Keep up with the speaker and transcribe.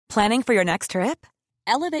Planning for your next trip?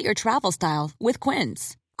 Elevate your travel style with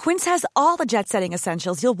Quince. Quince has all the jet-setting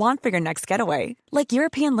essentials you'll want for your next getaway, like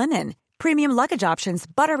European linen, premium luggage options,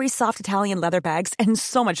 buttery soft Italian leather bags, and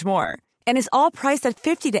so much more. And is all priced at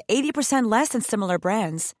 50 to 80% less than similar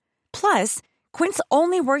brands. Plus, Quince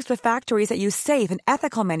only works with factories that use safe and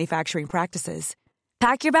ethical manufacturing practices.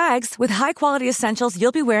 Pack your bags with high-quality essentials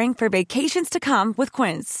you'll be wearing for vacations to come with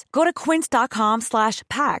Quince. Go to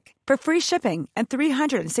quince.com/pack for free shipping and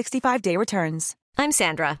 365-day returns. I'm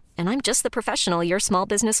Sandra, and I'm just the professional your small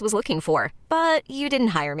business was looking for. But you didn't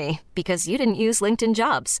hire me because you didn't use LinkedIn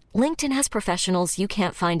Jobs. LinkedIn has professionals you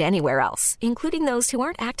can't find anywhere else, including those who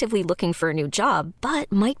aren't actively looking for a new job,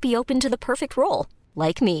 but might be open to the perfect role,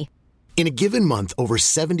 like me. In a given month, over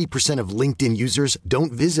 70% of LinkedIn users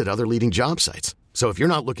don't visit other leading job sites. So if you're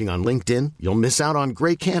not looking on LinkedIn, you'll miss out on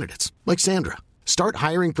great candidates like Sandra. Start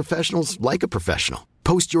hiring professionals like a professional.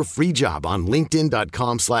 Post your free job on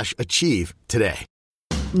linkedin.com/achieve today.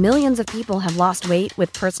 Millions of people have lost weight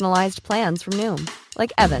with personalized plans from Noom.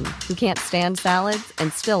 Like Evan, who can't stand salads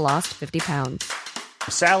and still lost 50 pounds.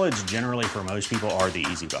 Salads generally for most people are the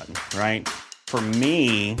easy button, right? For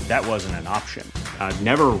me, that wasn't an option. I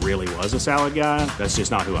never really was a salad guy. That's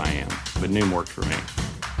just not who I am. But Noom worked for me.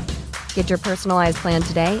 Get your personalized plan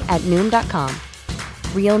today at Noom.com.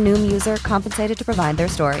 Real Noom user compensated to provide their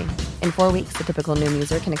story. In 4 weeks, the typical Noom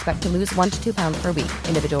user can expect to lose 1 to 2 pounds per week.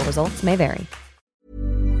 Individual results may vary.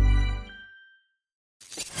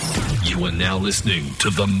 You are now listening to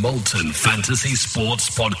the Molten Fantasy Sports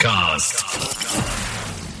Podcast.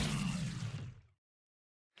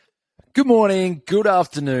 Good morning, good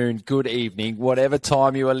afternoon, good evening, whatever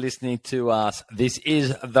time you are listening to us. This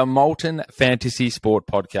is the Molten Fantasy Sport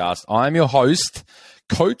Podcast. I'm your host,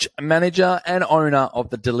 coach, manager, and owner of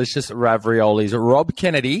the delicious Ravriolis, Rob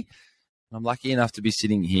Kennedy. I'm lucky enough to be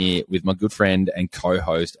sitting here with my good friend and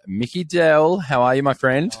co-host, Mickey Dell. How are you, my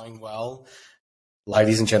friend? Going well.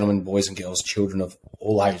 Ladies and gentlemen, boys and girls, children of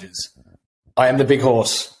all ages. I am the big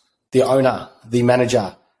horse, the owner, the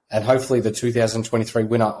manager, and hopefully the 2023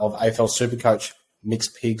 winner of AFL Supercoach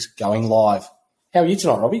Mixed Pigs going live. How are you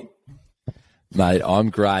tonight, Robbie? Mate, I'm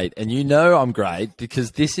great. And you know I'm great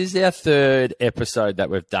because this is our third episode that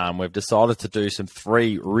we've done. We've decided to do some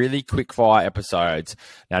 3 really quick-fire episodes.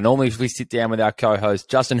 Now, normally if we sit down with our co-host,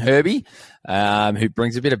 Justin Herbie, who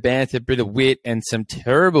brings a bit of banter, a bit of wit, and some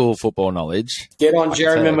terrible football knowledge. Get on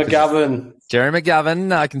Jeremy McGovern. Jeremy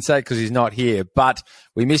McGovern, I can say it because he's not here. But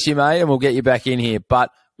we miss you, mate, and we'll get you back in here. But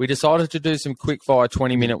we decided to do some quick-fire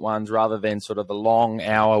 20-minute ones rather than sort of the long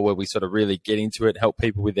hour where we sort of really get into it, help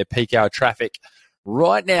people with their peak hour traffic.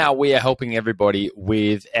 Right now, we are helping everybody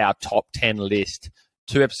with our top 10 list.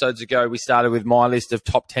 2 episodes ago, we started with my list of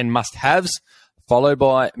top 10 must-haves, followed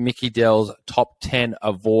by Mickey Dell's top 10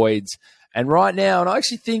 avoids. And right now, and I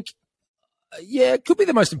actually think, it could be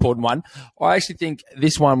the most important one. I actually think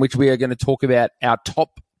this one, which we are going to talk about, our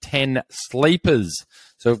top 10 sleepers.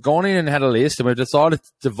 So we've gone in and had a list, and we've decided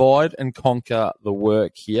to divide and conquer the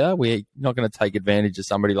work here. We're not going to take advantage of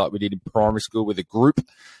somebody like we did in primary school with a group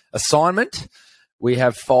assignment. We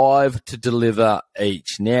have 5 to deliver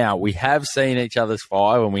each. Now, we have seen each other's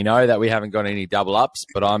 5, and we know that we haven't got any double-ups,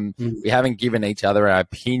 but we haven't given each other our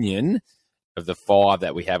opinion of the 5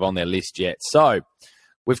 that we have on their list yet. So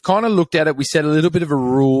we've kind of looked at it. We set a little bit of a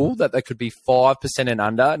rule that they could be 5% and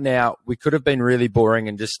under. Now, we could have been really boring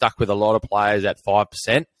and just stuck with a lot of players at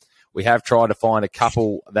 5%. We have tried to find a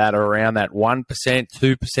couple that are around that 1%,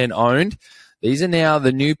 2% owned. These are now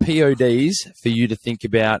the new PODs for you to think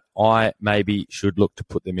about. I maybe should look to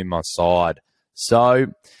put them in my side. So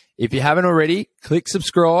if you haven't already, click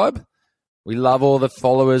subscribe. We love all the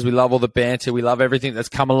followers. We love all the banter. We love everything that's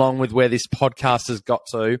come along with where this podcast has got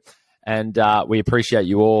to. And we appreciate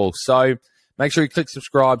you all. So make sure you click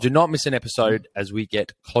subscribe. Do not miss an episode as we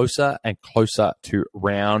get closer and closer to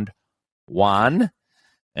round 1.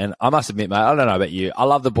 And I must admit, mate, I don't know about you. I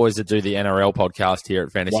love the boys that do the NRL podcast here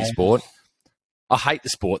at Fantasy Sport. I hate the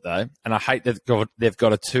sport, though, and I hate that they've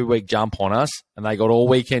got a 2-week jump on us, and they got all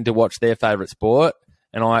weekend to watch their favourite sport,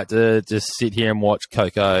 and I had to just sit here and watch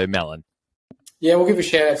Coco Melon. Yeah, we'll give a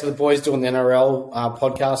shout-out to the boys doing the NRL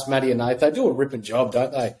podcast, Matty and Nate. They do a ripping job,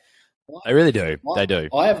 don't they? They really do. They do.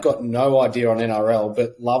 I have got no idea on NRL,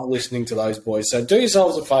 but love listening to those boys. So do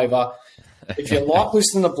yourselves a favour. If you like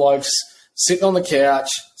listening to blokes sitting on the couch,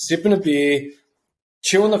 sipping a beer,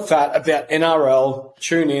 chewing the fat about NRL,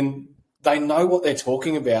 tune in. They know what they're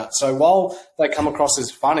talking about. So while they come across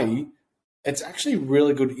as funny, it's actually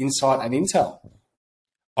really good insight and intel.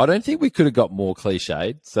 I don't think we could have got more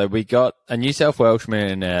cliched. So we got a New South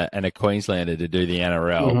Welshman and a Queenslander to do the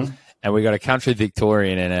NRL. Mm-hmm. and we got a country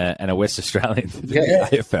Victorian and a West Australian in the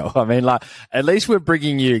AFL. I mean, like, at least we're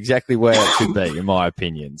bringing you exactly where it should be, in my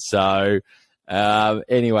opinion. So,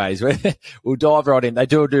 anyways, we'll dive right in. They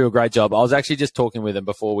do a great job. I was actually just talking with them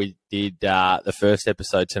before we did the first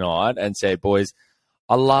episode tonight and said, boys,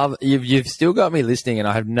 I love you've still got me listening, and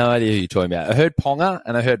I have no idea who you're talking about. I heard Ponga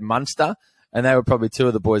and I heard Munster, and they were probably two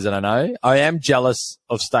of the boys that I know. I am jealous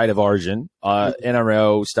of State of Origin.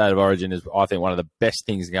 NRL State of Origin is, I think, one of the best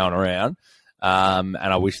things going around, and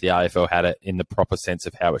I wish the AFL had it in the proper sense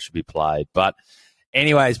of how it should be played. But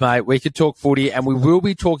anyways, mate, we could talk footy, and we will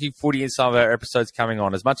be talking footy in some of our episodes coming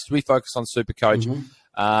on. As much as we focus on Supercoach,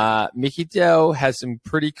 Mickey Dell has some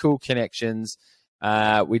pretty cool connections.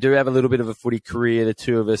 We do have a little bit of a footy career, the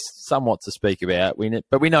two of us, somewhat to speak about.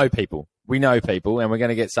 But we know people. We know people, and we're going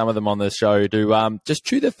to get some of them on the show to just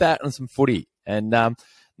chew the fat on some footy. And,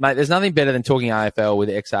 mate, there's nothing better than talking AFL with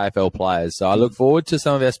ex-AFL players. So I look forward to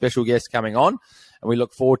some of our special guests coming on, and we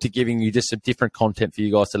look forward to giving you just some different content for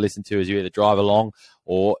you guys to listen to as you either drive along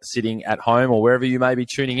or sitting at home or wherever you may be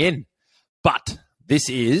tuning in. But this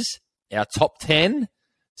is our top 10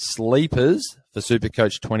 sleepers for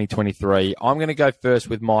Supercoach 2023. I'm going to go first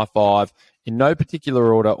with my 5 in no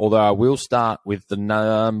particular order, although I will start with the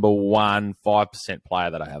number 1 5% player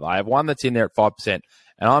that I have. I have one that's in there at 5%, and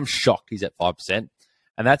I'm shocked he's at 5%,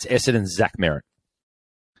 and that's Essendon's Zach Merrett.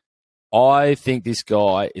 I think this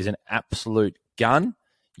guy is an absolute gun.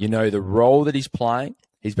 You know the role that he's playing.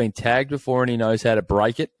 He's been tagged before, and he knows how to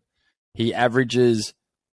break it. He averages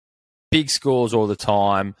big scores all the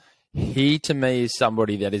time. He, to me, is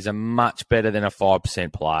somebody that is a much better than a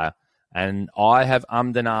 5% player. And I have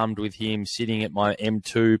ummed and ahmed with him sitting at my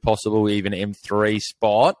M2, possibly even M3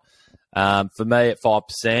 spot. For me, at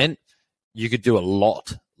 5%, you could do a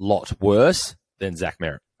lot worse than Zach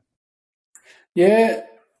Merrett. Yeah,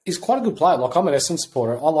 he's quite a good player. Like, I'm an Essendon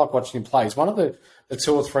supporter. I like watching him play. He's one of the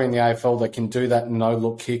 2 or 3 in the AFL that can do that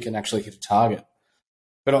no-look kick and actually hit a target.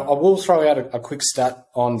 But I will throw out a quick stat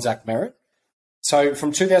on Zach Merrett. So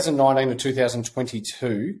from 2019 to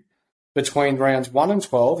 2022, between rounds 1 and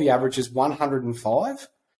 12, he averages 105.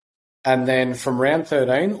 And then from round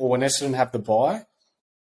 13, or when Essendon have the bye,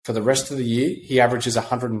 for the rest of the year, he averages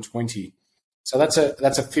 120. So that's a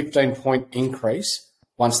 15-point increase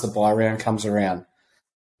once the bye round comes around.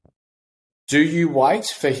 Do you wait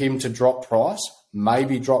for him to drop price?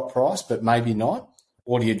 Maybe drop price, but maybe not.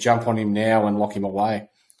 Or do you jump on him now and lock him away?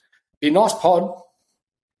 Be a nice pod.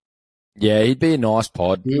 Yeah, he'd be a nice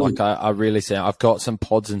pod. Like I really say, I've got some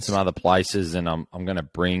pods in some other places, and I'm going to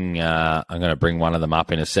bring one of them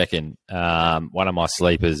up in a second. One of my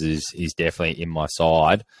sleepers is definitely in my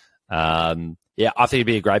side. I think he'd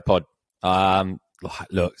be a great pod.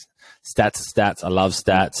 Look, stats. I love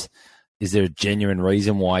stats. Is there a genuine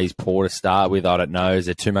reason why he's poor to start with? I don't know. Is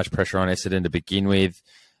there too much pressure on Essendon to begin with?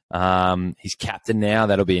 He's captain now.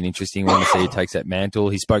 That'll be an interesting one to see who takes that mantle.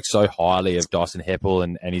 He spoke so highly of Dyson Heppel,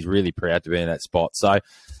 and he's really proud to be in that spot. So,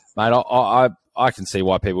 mate, I can see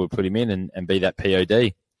why people would put him in and be that POD.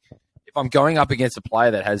 If I'm going up against a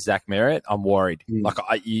player that has Zach Merrett, I'm worried.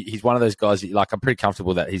 He's one of those guys that, I'm pretty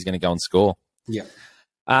comfortable that he's going to go and score. Yeah.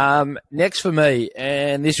 Next for me,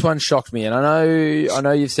 and this one shocked me, and I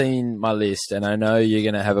know you've seen my list, and I know you're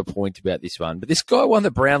going to have a point about this one, but this guy won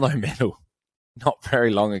the Brownlow medal not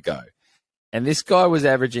very long ago. And this guy was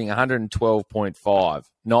averaging 112.5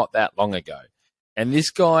 not that long ago. And this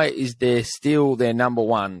guy is still their number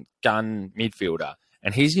 1 gun midfielder.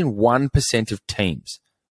 And he's in 1% of teams.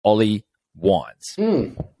 Ollie Wines.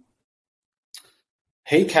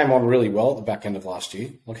 He came on really well at the back end of last year.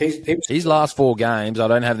 Like his last 4 games, I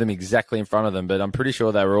don't have them exactly in front of them, but I'm pretty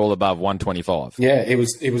sure they were all above 125. Yeah, he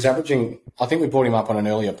was averaging, I think we brought him up on an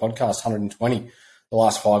earlier podcast, 120 the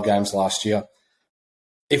last 5 games last year.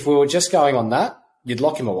 If we were just going on that, you'd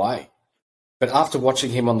lock him away. But after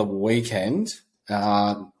watching him on the weekend,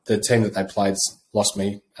 the team that they played's lost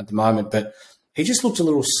me at the moment, but he just looked a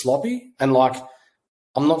little sloppy. And,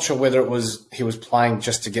 I'm not sure whether it was he was playing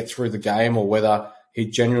just to get through the game or whether he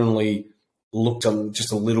genuinely looked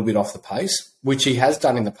just a little bit off the pace, which he has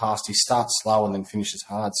done in the past. He starts slow and then finishes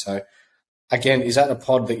hard. So, again, is that a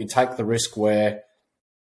pod that you take the risk where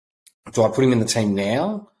do I put him in the team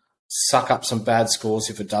now, suck up some bad scores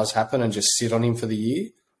if it does happen and just sit on him for the year?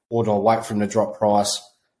 Or do I wait for him to drop price,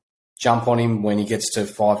 jump on him when he gets to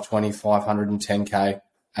 520, 510K,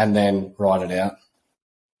 and then ride it out?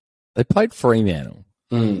 They played Fremantle,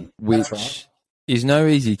 which right. is no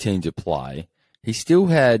easy team to play. He still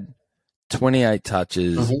had 28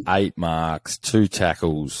 touches, 8 marks, 2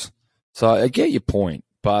 tackles. So I get your point,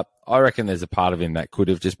 but I reckon there's a part of him that could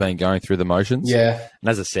have just been going through the motions. Yeah. And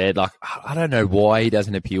as I said, like, I don't know why he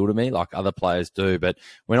doesn't appeal to me like other players do, but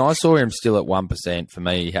when I saw him still at 1%, for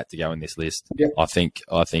me, he had to go in this list. Yep. I think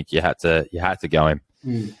you had to go him.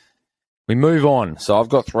 We move on. So I've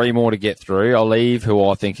got 3 more to get through. I'll leave who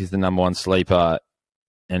I think is the number 1 sleeper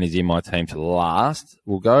and is in my team to last.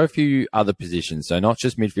 We'll go a few other positions. So not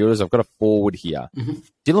just midfielders. I've got a forward here.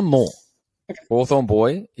 Dylan Moore. Hawthorn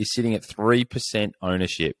boy is sitting at 3%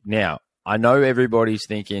 ownership. Now, I know everybody's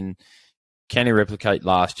thinking, can he replicate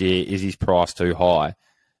last year? Is his price too high?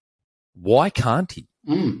 Why can't he?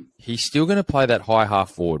 He's still going to play that high half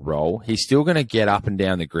forward role. He's still going to get up and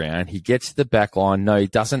down the ground. He gets to the back line. No, he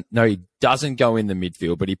doesn't go in the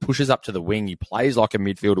midfield, but he pushes up to the wing. He plays like a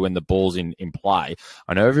midfielder when the ball's in play.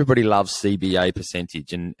 I know everybody loves CBA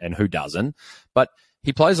percentage and who doesn't, but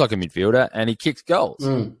he plays like a midfielder and he kicks goals.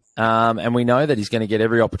 And we know that he's going to get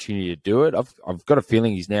every opportunity to do it. I've got a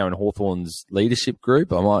feeling he's now in Hawthorn's leadership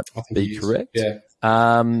group. I might be correct. Yeah.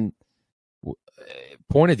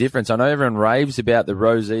 Point of difference. I know everyone raves about the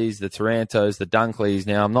Rosies, the Tarantos, the Dunkleys.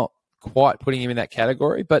 Now, I'm not quite putting him in that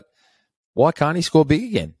category, but why can't he score big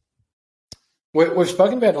again? We've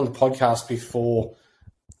spoken about on the podcast before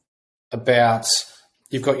about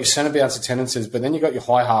you've got your centre-bounce attendances, but then you've got your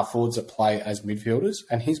high half forwards that play as midfielders,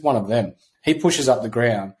 and he's one of them. He pushes up the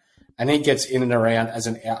ground, and he gets in and around as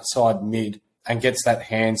an outside mid and gets that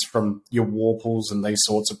hands from your Warples and these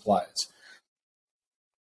sorts of players.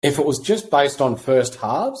 If it was just based on first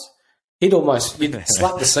halves, you'd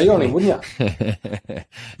slap the C on him, wouldn't you?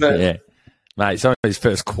 But, yeah. Mate, some of his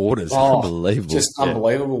first quarters, unbelievable. Just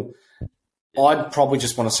unbelievable. I'd probably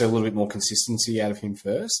just want to see a little bit more consistency out of him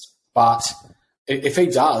first. But if he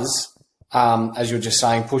does, as you were just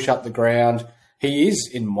saying, push up the ground, he is,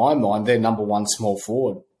 in my mind, their number 1 small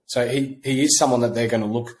forward. So he is someone that they're going to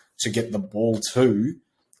look to get the ball to,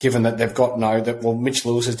 given that they've got Mitch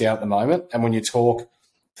Lewis is down at the moment. And when you talk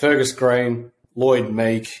Fergus Green, Lloyd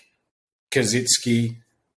Meek, Kaczynski,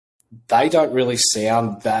 they don't really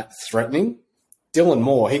sound that threatening. Dylan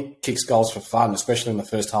Moore, he kicks goals for fun, especially in the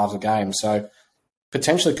first halves of games. So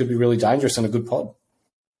potentially could be really dangerous and a good pod.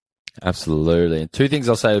 Absolutely. And 2 things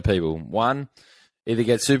I'll say to people. 1, either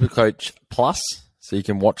get Supercoach Plus so you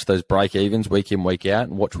can watch those break-evens week in, week out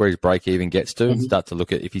and watch where his break-even gets to and start to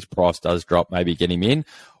look at if his price does drop, maybe get him in.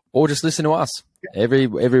 Or just listen to us. Every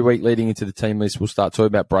week leading into the team list, we'll start talking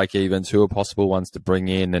about break-evens, who are possible ones to bring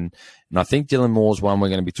in. And I think Dylan Moore's one we're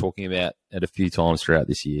going to be talking about at a few times throughout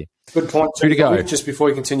this year. Good point. 2 to go. Just before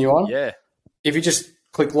we continue on. Yeah. If you just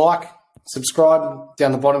click like, subscribe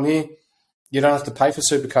down the bottom here, you don't have to pay for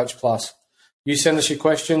Supercoach Plus. You send us your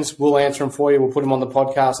questions. We'll answer them for you. We'll put them on the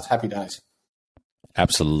podcast. Happy days.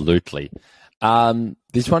 Absolutely.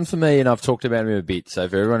 This one for me, and I've talked about him a bit, so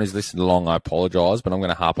for everyone who's listened along, I apologise, but I'm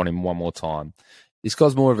going to harp on him one more time. This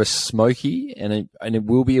guy's more of a Smoky, and it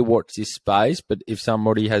will be a watch this space, but if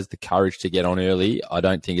somebody has the courage to get on early, I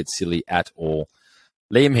don't think it's silly at all.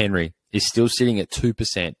 Liam Henry is still sitting at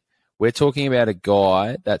 2%. We're talking about a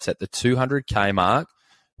guy that's at the 200K mark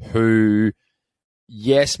who,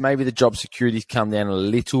 yes, maybe the job security's come down a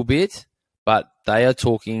little bit, but they are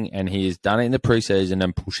talking, and he has done it in the preseason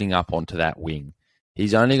and pushing up onto that wing.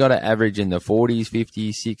 He's only got to average in the 40s,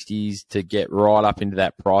 50s, 60s to get right up into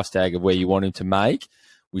that price tag of where you want him to make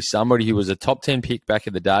with somebody who was a top 10 pick back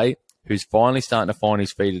in the day, who's finally starting to find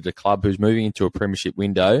his feet at a club, who's moving into a premiership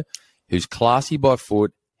window, who's classy by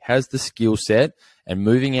foot, has the skill set, and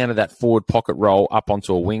moving out of that forward pocket role up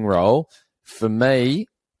onto a wing role. For me,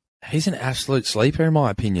 he's an absolute sleeper in my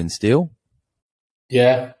opinion still.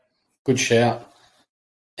 Yeah, good shout.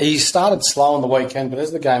 He started slow on the weekend, but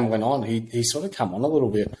as the game went on, he sort of come on a little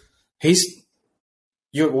bit.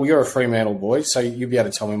 You're a Fremantle boy, so you'll be able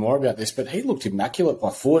to tell me more about this, but he looked immaculate by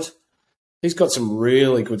foot. He's got some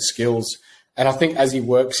really good skills, and I think as he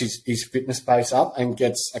works his fitness base up and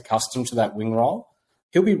gets accustomed to that wing role,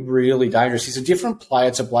 he'll be really dangerous. He's a different player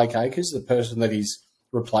to Blake Acres, the person that he's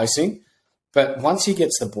replacing, but once he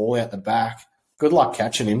gets the ball out the back, good luck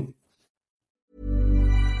catching him.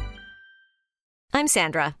 I'm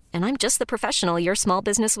Sandra, and I'm just the professional your small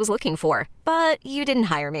business was looking for. But you didn't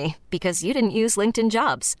hire me because you didn't use LinkedIn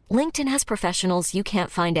Jobs. LinkedIn has professionals you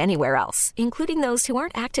can't find anywhere else, including those who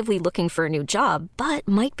aren't actively looking for a new job, but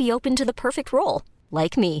might be open to the perfect role,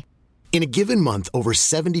 like me. In a given month, over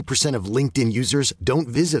 70% of LinkedIn users don't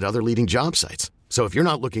visit other leading job sites. So if you're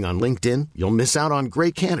not looking on LinkedIn, you'll miss out on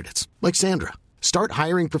great candidates like Sandra. Start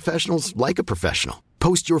hiring professionals like a professional.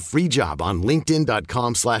 Post your free job on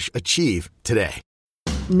linkedin.com/achieve today.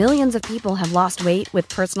 Millions of people have lost weight with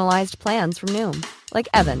personalized plans from Noom. Like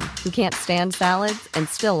Evan, who can't stand salads and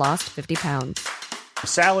still lost 50 pounds.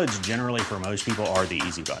 Salads generally for most people are the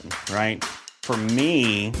easy button, right? For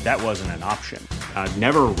me, that wasn't an option. I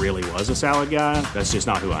never really was a salad guy. That's just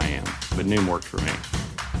not who I am. But Noom worked for me.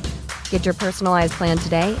 Get your personalized plan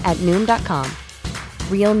today at Noom.com.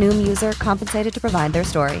 Real Noom user compensated to provide their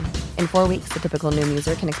story. In 4 weeks, the typical Noom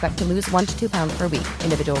user can expect to lose 1 to 2 pounds per week.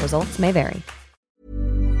 Individual results may vary.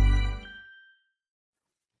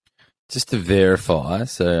 Just to verify,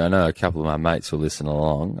 so I know a couple of my mates will listen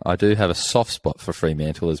along, I do have a soft spot for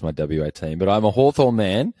Fremantle as my WA team, but I'm a Hawthorn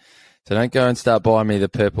man, so don't go and start buying me the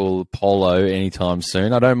purple polo anytime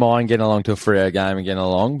soon. I don't mind getting along to a Freo game and getting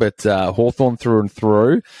along, but Hawthorn through and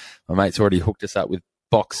through. My mate's already hooked us up with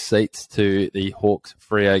box seats to the Hawks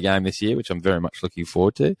Freo game this year, which I'm very much looking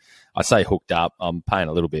forward to. I say hooked up, I'm paying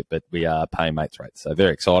a little bit, but we are paying mates rates, so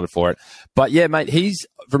very excited for it. But yeah, mate, he's,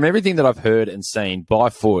 from everything that I've heard and seen by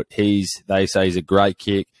foot, they say he's a great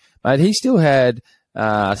kick. Mate, he still had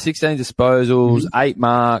 16 disposals, 8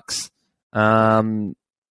 marks. I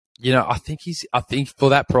think for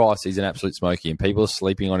that price, he's an absolute smoky, and people are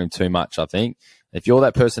sleeping on him too much, I think. If you're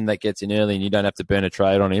that person that gets in early and you don't have to burn a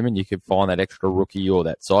trade on him and you can find that extra rookie or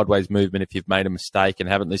that sideways movement if you've made a mistake and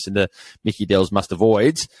haven't listened to Mickey Dell's must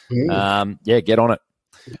avoids, get on it.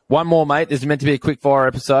 One more, mate. This is meant to be a quick fire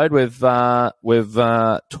episode. We've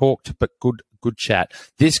talked, but good chat.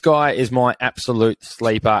 This guy is my absolute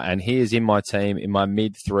sleeper, and he is in my team in my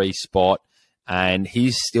mid-3 spot, and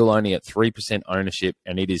he's still only at 3% ownership,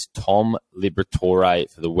 and it is Tom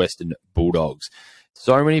Liberatore for the Western Bulldogs.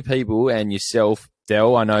 So many people, and yourself,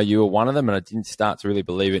 Del, I know you were one of them, and I didn't start to really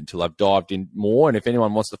believe it until I've dived in more. And if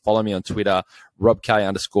anyone wants to follow me on Twitter,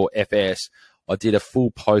 RobK_FS, I did a full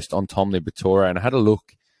post on Tom Liberatore, and I had a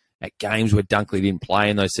look at games where Dunkley didn't play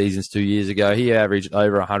in those seasons 2 years ago. He averaged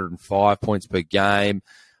over 105 points per game.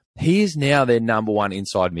 He is now their number one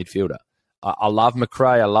inside midfielder. I love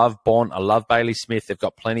McRae, I love Bont, I love Bailey Smith. They've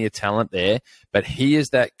got plenty of talent there, but he is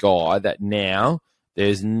that guy that now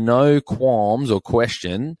there's no qualms or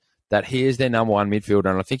question that he is their number one midfielder.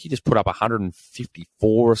 And I think he just put up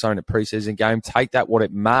 154 or so in a preseason game. Take that what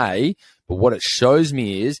it may, but what it shows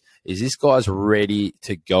me is this guy's ready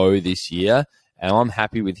to go this year, and I'm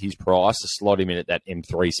happy with his price to slot him in at that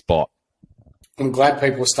M3 spot. I'm glad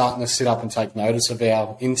people are starting to sit up and take notice of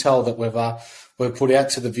our intel that we've put out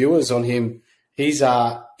to the viewers on him. He's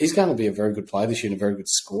going to be a very good player this year and a very good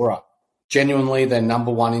scorer. Genuinely, their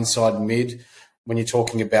number one inside mid. When you're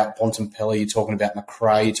talking about Bontempelli, you're talking about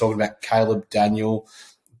McRae, you're talking about Caleb Daniel,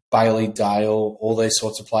 Bailey Dale, all these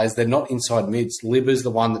sorts of players. They're not inside mids. Libba's the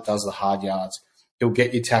one that does the hard yards. He'll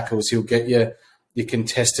get your tackles. He'll get your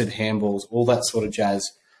contested handballs, all that sort of jazz.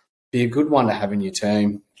 Be a good one to have in your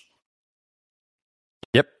team.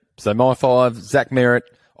 Yep. So my 5, Zach Merritt,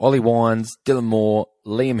 Ollie Wines, Dylan Moore,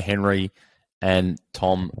 Liam Henry, and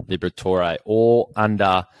Tom Liberatore, all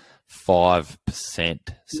under 5%.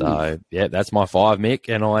 So, yeah, that's my 5, Mick.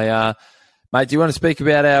 And mate, do you want to speak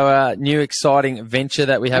about our new exciting venture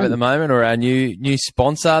that we have at the moment, or our new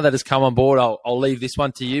sponsor that has come on board? I'll leave this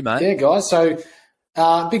one to you, mate. Yeah, guys. So,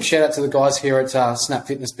 big shout out to the guys here at Snap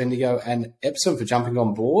Fitness, Bendigo and Epsom for jumping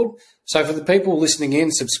on board. So, for the people listening in,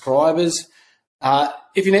 subscribers,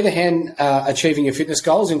 if you need a hand achieving your fitness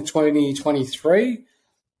goals in 2023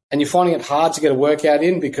 and you're finding it hard to get a workout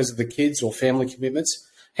in because of the kids or family commitments,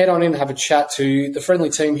 head on in and have a chat to the friendly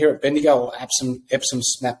team here at Bendigo or Epsom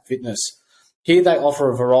Snap Fitness. Here they offer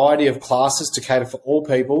a variety of classes to cater for all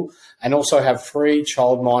people and also have free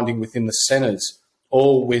child minding within the centres,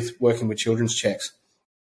 all with working with children's checks.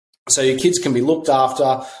 So your kids can be looked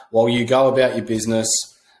after while you go about your business,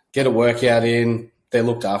 get a workout in, they're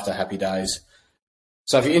looked after, happy days.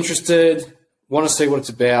 So if you're interested, want to see what it's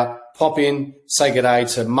about, pop in, say good day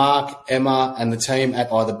to Mark, Emma, and the team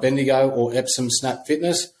at either Bendigo or Epsom Snap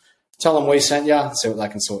Fitness. Tell them we sent you, see what they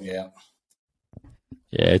can sort you out.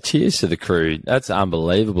 Yeah, cheers to the crew. That's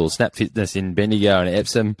unbelievable. Snap Fitness in Bendigo and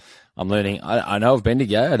Epsom. I'm learning. I know of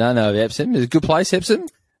Bendigo. I don't know of Epsom. Is it a good place, Epsom?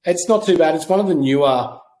 It's not too bad. It's one of the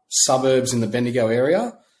newer suburbs in the Bendigo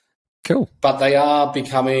area. Cool. But they are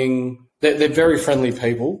becoming – they're very friendly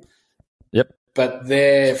people. Yep. But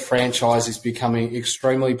their franchise is becoming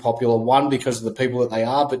extremely popular, one, because of the people that they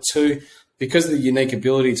are, but two, because of the unique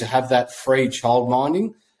ability to have that free child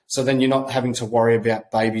minding. So then you're not having to worry about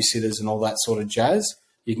babysitters and all that sort of jazz.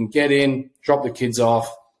 You can get in, drop the kids off,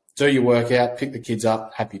 do your workout, pick the kids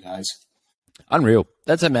up, happy days. Unreal.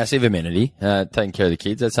 That's a massive amenity, taking care of the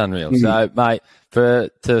kids. That's unreal. So, mate,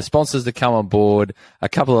 to sponsors to come on board, a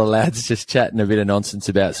couple of lads just chatting a bit of nonsense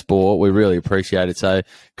about sport, we really appreciate it. So,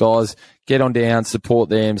 guys, get on down, support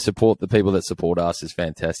them, support the people that support us. It's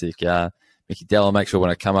fantastic. Mickey Dell, I'll make sure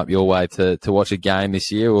when I come up your way to watch a game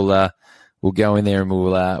this year, we'll we'll go in there and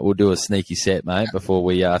we'll do a sneaky set, mate, before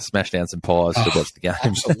we smash down some pies to watch the game.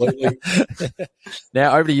 Absolutely.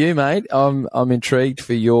 Now over to you, mate. I'm intrigued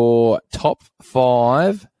for your top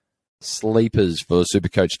 5 sleepers for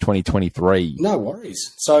Supercoach 2023. No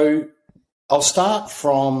worries. So I'll start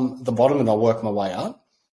from the bottom and I'll work my way up.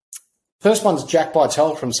 First one's Jack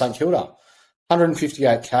Bytel from St Kilda,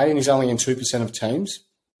 158k, and he's only in 2% of teams.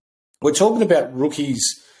 We're talking about rookies,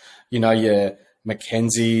 your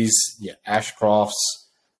Mackenzies, your Ashcrofts,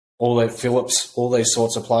 all their Phillips, all these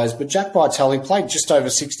sorts of players. But Jack Bytel, he played just over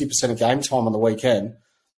 60% of game time on the weekend,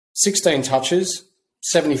 16 touches,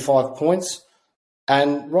 75 points,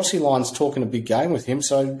 and Rossi Lyon's talking a big game with him.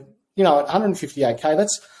 So, at 158k,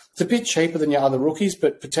 it's a bit cheaper than your other rookies,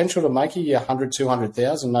 but potential to make you 100,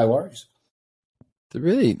 200,000, no worries.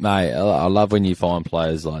 Really, mate, I love when you find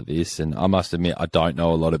players like this, and I must admit I don't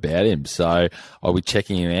know a lot about him, so I'll be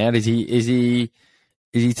checking him out. Is he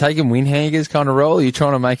taking Windhager's kind of role? Are you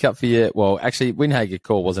trying to make up for your? Well, actually, Windhager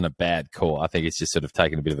call wasn't a bad call. I think it's just sort of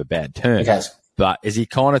taken a bit of a bad turn. Okay. But is he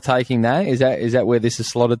kind of taking that? Is that where this is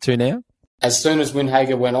slotted to now? As soon as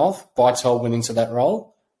Windhager went off, Bytel went into that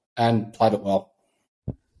role and played it well.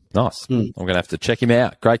 Nice. I'm going to have to check him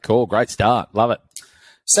out. Great call. Great start. Love it.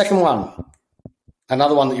 Second one.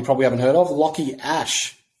 Another one that you probably haven't heard of, Lockie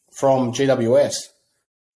Ash from GWS.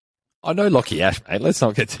 I know Lockie Ash, mate. Let's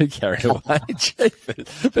not get too carried away.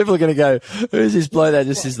 People are going to go, who's this bloke that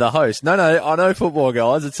just is the host? No, I know football,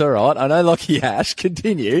 guys. It's all right. I know Lockie Ash.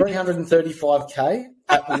 Continue. 335k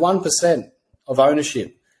at 1% of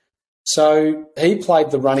ownership. So he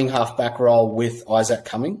played the running half-back role with Isaac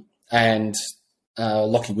Cumming and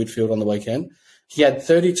Lockie Whitfield on the weekend. He had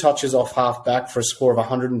 30 touches off half-back for a score of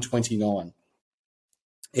 129.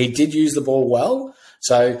 He did use the ball well,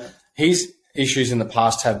 so his issues in the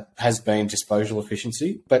past has been disposal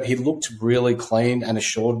efficiency, but he looked really clean and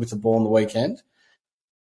assured with the ball on the weekend.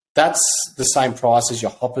 That's the same price as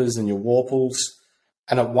your Hoppers and your Warples,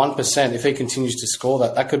 and at 1%, if he continues to score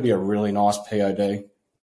that could be a really nice POD.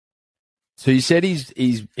 So you said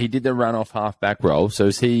he did the run off half back role. So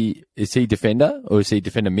is he defender or is he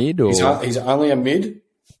defender mid? Or he's only a mid,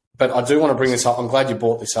 but I do want to bring this up. I'm glad you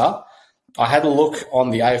brought this up. I had a look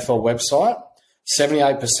on the AFL website,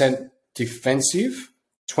 78% defensive,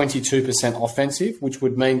 22% offensive, which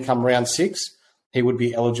would mean come round 6, he would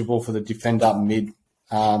be eligible for the defender mid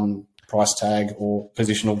price tag or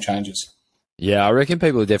positional changes. Yeah, I reckon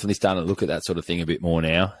people are definitely starting to look at that sort of thing a bit more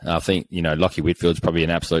now. I think, Lockie Whitfield's probably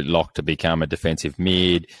an absolute lock to become a defensive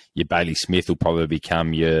mid. Your Bailey Smith will probably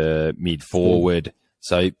become your mid forward.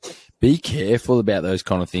 So be careful about those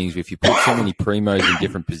kind of things. If you put so many primos in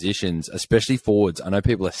different positions, especially forwards, I know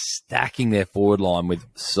people are stacking their forward line with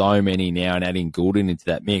so many now and adding Goulden into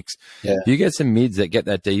that mix. Yeah. If you get some mids that get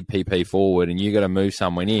that DPP forward and you got to move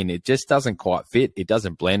someone in, it just doesn't quite fit. It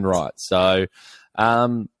doesn't blend right. So,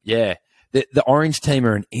 yeah. The Orange team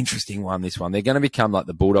are an interesting one, this one. They're going to become like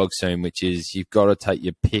the Bulldogs soon, which is you've got to take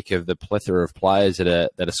your pick of the plethora of players that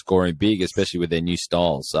are scoring big, especially with their new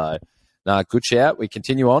style. So, no, good shout. We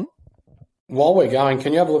continue on. While we're going,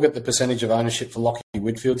 can you have a look at the percentage of ownership for Lockie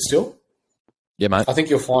Whitfield still? Yeah, mate. I think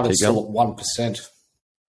you'll find it's still at 1%.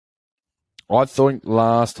 I thought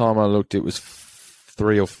last time I looked it was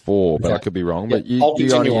 3 or 4, but I could be wrong. But you go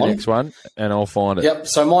on to your next one, and I'll find it. Yep,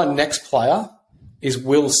 so my next player is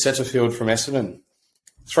Will Setterfield from Essendon.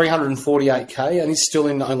 348k, and he's still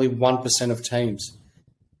in only 1% of teams.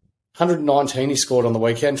 119 he scored on the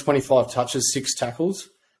weekend, 25 touches, 6 tackles,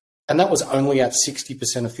 and that was only at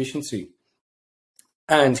 60% efficiency.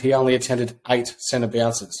 And he only attended 8 centre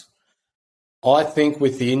bounces. I think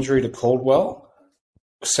with the injury to Caldwell,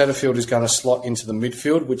 Setterfield is going to slot into the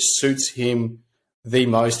midfield, which suits him the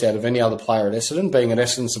most out of any other player at Essendon. Being an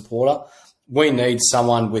Essendon supporter, we need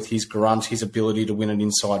someone with his grunt, his ability to win an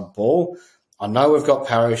inside ball. I know we've got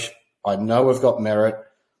Parrish. I know we've got Merritt.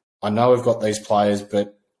 I know we've got these players,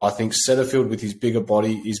 but I think Setterfield with his bigger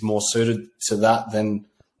body is more suited to that than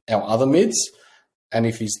our other mids. And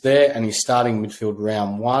if he's there and he's starting midfield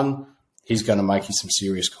round 1, he's going to make you some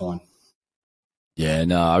serious coin. Yeah,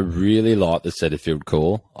 no, I really like the Setterfield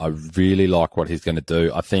call. I really like what he's going to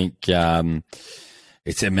do. I think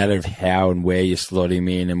it's a matter of how and where you slot him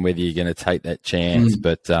in and whether you're going to take that chance.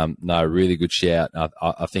 But, no, really good shout.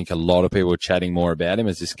 I think a lot of people are chatting more about him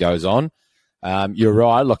as this goes on. You're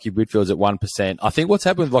right, Lockie Whitfield's at 1%. I think what's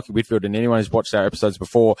happened with Lockie Whitfield, and anyone who's watched our episodes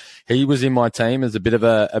before, he was in my team as a bit of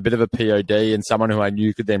a POD and someone who I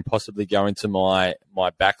knew could then possibly go into my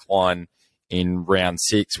back line in round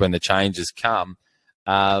 6 when the changes come.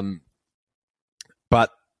 But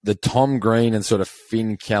the Tom Green and sort of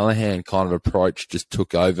Finn Callahan kind of approach just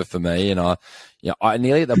took over for me. And I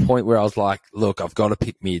nearly at the point where I was like, look, I've got to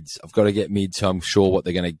pick mids. I've got to get mids so I'm sure what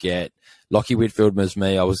they're going to get. Lockie Whitfield was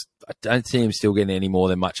me. I don't see him still getting any more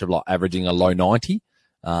than much of like averaging a low 90.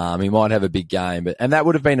 He might have a big game, and that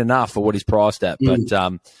would have been enough for what he's priced at. But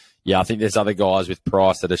I think there's other guys with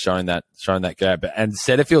price that are showing that gap. And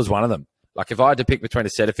Setterfield's one of them. Like if I had to pick between a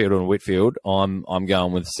Setterfield and a Whitfield, I'm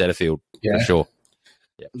going with Setterfield for sure.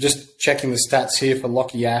 Yeah. Just checking the stats here for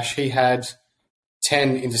Lockie Ash. He had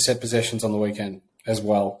 10 intercept possessions on the weekend as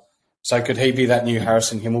well. So could he be that new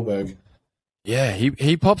Harrison Himmelberg? Yeah,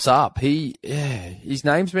 he pops up. His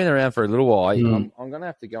name's been around for a little while. I'm going to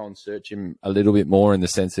have to go and search him a little bit more in the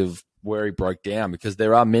sense of where he broke down, because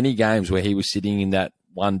there are many games where he was sitting in that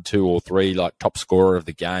 1, 2, or 3 like top scorer of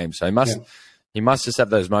the game. So he must just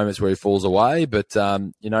have those moments where he falls away. But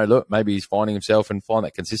look, maybe he's finding himself and find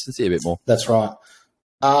that consistency a bit more. That's right.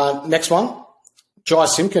 Next one, Jai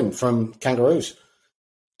Simpkin from Kangaroos.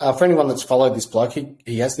 For anyone that's followed this bloke,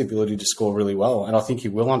 he has the ability to score really well, and I think he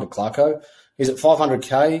will under Clarko. He's at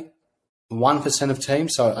 500k, 1% of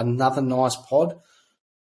teams, so another nice pod.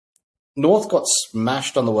 North got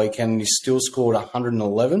smashed on the weekend and he still scored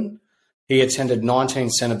 111. He attended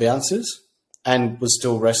 19 centre bounces and was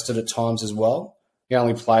still rested at times as well. He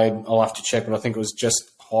only played, I'll have to check, but I think it was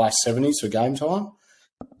just high 70s for game time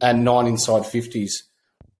and 9 inside 50s.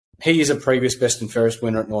 He is a previous best and fairest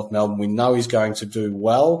winner at North Melbourne. We know he's going to do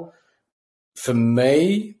well. For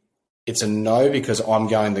me, it's a no because I'm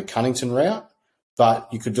going the Cunnington route, but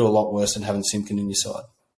you could do a lot worse than having Simpkin in your side.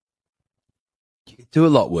 You could do a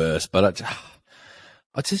lot worse, but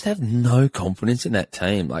I just have no confidence in that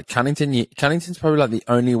team. Like Cunnington's probably like the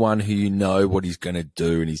only one who you know what he's going to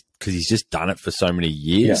do, and because he's just done it for so many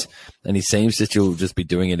years, and he seems that he'll just be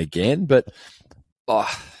doing it again. But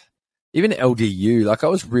even LDU, like I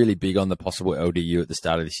was really big on the possible LDU at the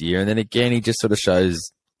start of this year, and then again he just sort of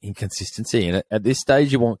shows inconsistency. And at this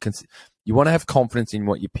stage, you want to have confidence in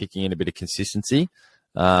what you're picking and a bit of consistency,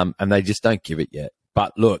 and they just don't give it yet.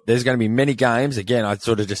 But look, there's going to be many games. Again, I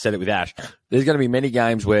sort of just said it with Ash. There's going to be many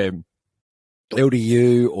games where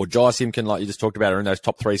LDU or Jai Simpkin, like you just talked about, are in those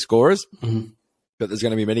top 3 scorers. Mm-hmm. But there's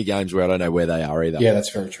going to be many games where I don't know where they are either. Yeah,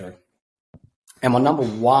 that's very true. And my number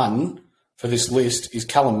 1 for this list is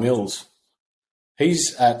Callum Mills.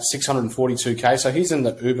 He's at 642k, so he's in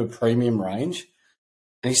the uber premium range,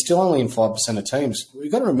 and he's still only in 5% of teams. We've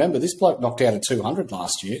got to remember, this bloke knocked out a 200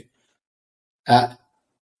 last year.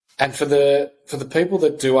 And for the people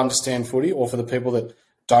that do understand footy, or for the people that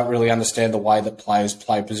don't really understand the way that players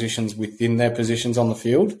play positions within their positions on the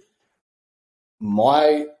field,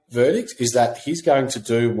 my verdict is that he's going to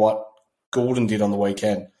do what Gordon did on the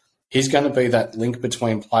weekend. He's going to be that link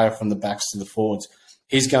between player from the backs to the forwards.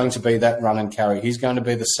 He's going to be that run and carry. He's going to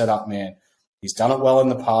be the setup man. He's done it well in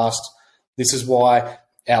the past. This is why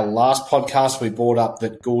our last podcast we brought up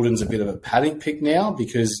that Gordon's a bit of a paddock pick now,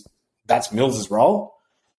 because that's Mills' role.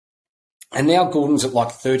 And now Gordon's at like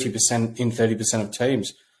 30% in 30% of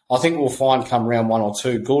teams. I think we'll find come round 1 or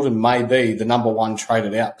 2, Gordon may be the number 1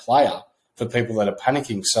 traded out player for people that are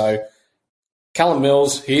panicking. So Callum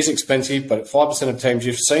Mills, he is expensive, but at 5% of teams,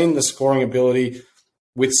 you've seen the scoring ability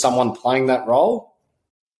with someone playing that role.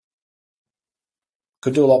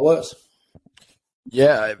 Could do a lot worse.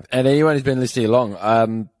 Yeah, and anyone who's been listening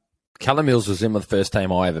along, Callum Mills was in the first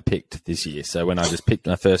team I ever picked this year. So when I just picked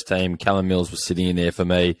my first team, Callum Mills was sitting in there for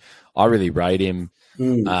me. I really rate him.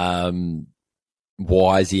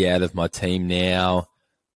 Why is he out of my team now?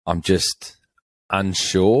 I'm just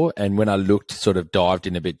unsure. And when I looked, sort of dived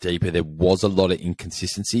in a bit deeper, there was a lot of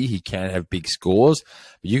inconsistency. He can have big scores,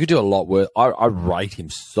 but you could do a lot worse. I rate him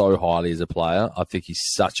so highly as a player. I think he's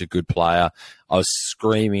such a good player. I was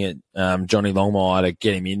screaming at Johnny Longmire to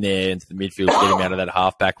get him in there into the midfield, get him out of that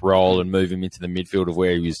halfback role and move him into the midfield of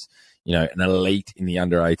where he was, an elite in the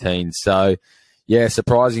under 18. So, yeah,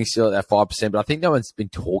 surprising still at that 5%, but I think no one's been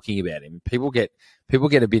talking about him. People get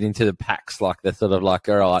a bit into the packs, like they're sort of like,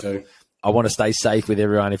 all right, I want to stay safe with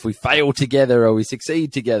everyone. If we fail together or we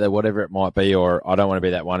succeed together, whatever it might be, or I don't want to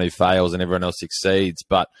be that one who fails and everyone else succeeds.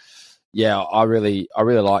 But yeah, I really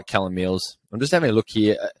like Callum Mills. I'm just having a look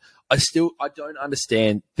here. I don't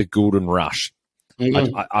understand the Goulden rush.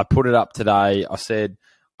 Mm-hmm. I put it up today. I said,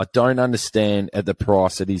 I don't understand at the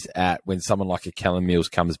price that he's at when someone like a Callum Mills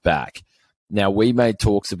comes back. Now, we made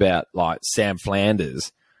talks about like Sam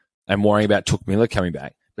Flanders and worrying about Touk Miller coming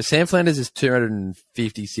back. But Sam Flanders is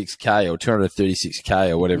 256k or 236k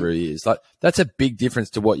or whatever he is. Like, that's a big difference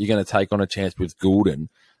to what you're going to take on a chance with Goulden.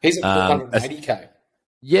 He's at 480k.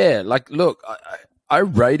 Yeah, like, look, I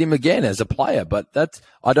rate him again as a player, but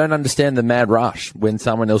I don't understand the mad rush when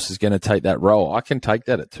someone else is going to take that role. I can take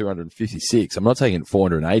that at 256. I'm not taking it at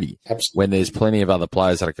 480. Absolutely. When there's plenty of other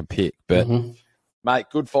players that I can pick. But mate,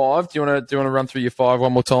 good five. Do you want to run through your five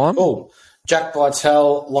one more time? Cool. Jack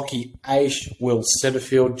Vitale, Lockie Aish, Will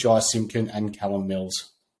Setterfield, Jai Simpkin, and Callum Mills.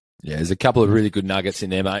 Yeah, there's a couple of really good nuggets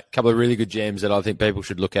in there, mate. A couple of really good gems that I think people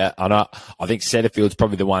should look at. I think Setterfield's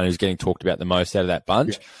probably the one who's getting talked about the most out of that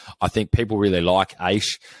bunch. Yeah. I think people really like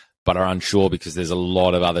Aish, but are unsure because there's a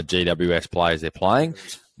lot of other GWS players they're playing.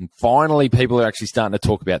 And finally, people are actually starting to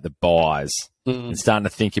talk about the buys and starting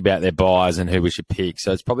to think about their buys and who we should pick.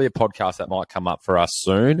 So it's probably a podcast that might come up for us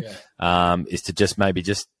soon, is to just maybe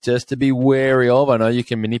just to be wary of. I know you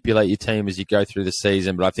can manipulate your team as you go through the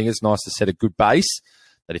season, but I think it's nice to set a good base.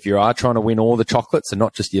 That if you are trying to win all the chocolates and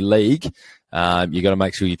not just your league, you got to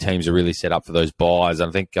make sure your teams are really set up for those buys. And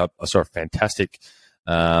I think I saw a fantastic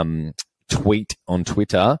tweet on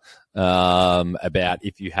Twitter about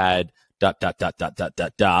if you had ...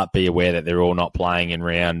 be aware that they're all not playing in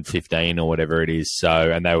round 15 or whatever it is. So,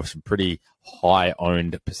 and they were some pretty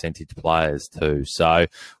high-owned percentage players too. So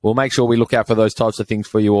we'll make sure we look out for those types of things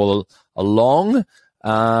for you all along.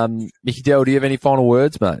 Mickey Dell, do you have any final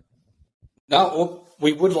words, mate? No, well,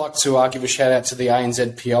 we would like to give a shout-out to the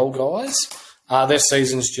ANZPL guys. Their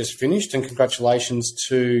season's just finished, and congratulations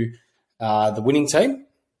to the winning team.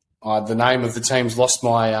 The name of the team's lost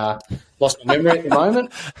my memory at the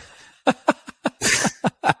moment.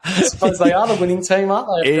 I suppose they are the winning team,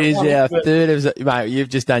 aren't they? It is our third. Mate, you've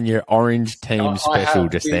just done your orange team special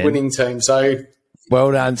just then. Winning team, so...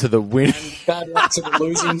 Well done to the win. Bad luck to the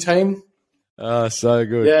losing team. Oh, so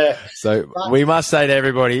good. Yeah. So we must say to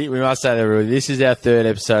everybody, this is our third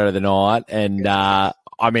episode of the night. And, I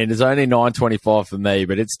mean, it's only 9:25 for me,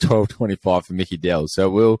 but it's 12:25 for Mickey Dell.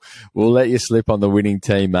 So we'll let you slip on the winning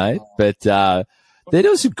team, mate. But, they're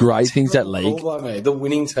doing some great things at league. The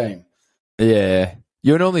winning team. Yeah.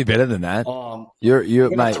 You're normally better than that.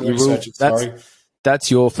 You're mate,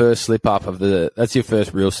 that's your first that's your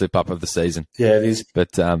first real slip up of the season. Yeah, it is.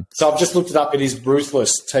 But so I've just looked it up. It is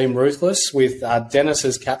Team Ruthless with Dennis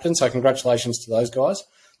as captain. So congratulations to those guys.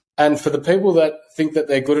 And for the people that think that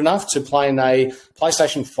they're good enough to play in a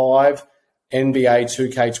PlayStation 5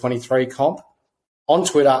 NBA 2K23 comp, on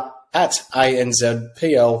Twitter at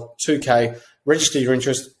ANZPL2K, register your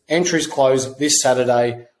interest. Entries close this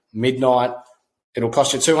Saturday, midnight. It'll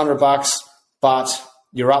cost you $200, but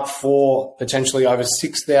you're up for potentially over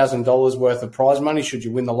 $6,000 worth of prize money should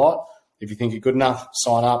you win the lot. If you think you're good enough,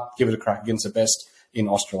 sign up, give it a crack against the best in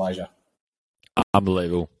Australasia.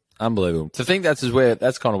 Unbelievable. To think that's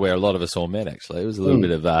kind of where a lot of us all met. Actually, it was a little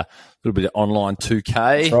bit of online 2K.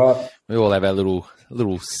 That's right. We all have our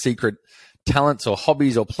little secret talents or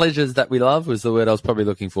hobbies or pleasures that we love was the word I was probably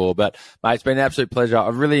looking for. But, mate, it's been an absolute pleasure.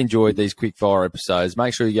 I've really enjoyed these quickfire episodes.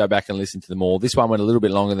 Make sure you go back and listen to them all. This one went a little bit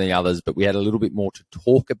longer than the others, but we had a little bit more to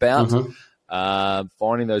talk about.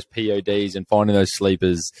 Finding those PODs and finding those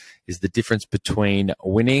sleepers is the difference between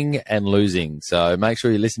winning and losing. So make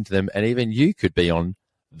sure you listen to them, and even you could be on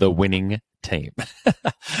the winning team.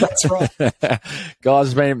 That's right.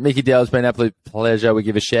 Guys, Mickey Dell, it's been an absolute pleasure. We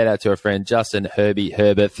give a shout out to our friend Justin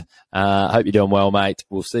Herbert. Hope you're doing well, mate.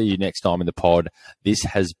 We'll see you next time in the pod. This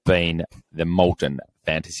has been the Molten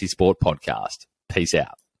Fantasy Sport Podcast. Peace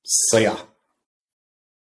out. See ya.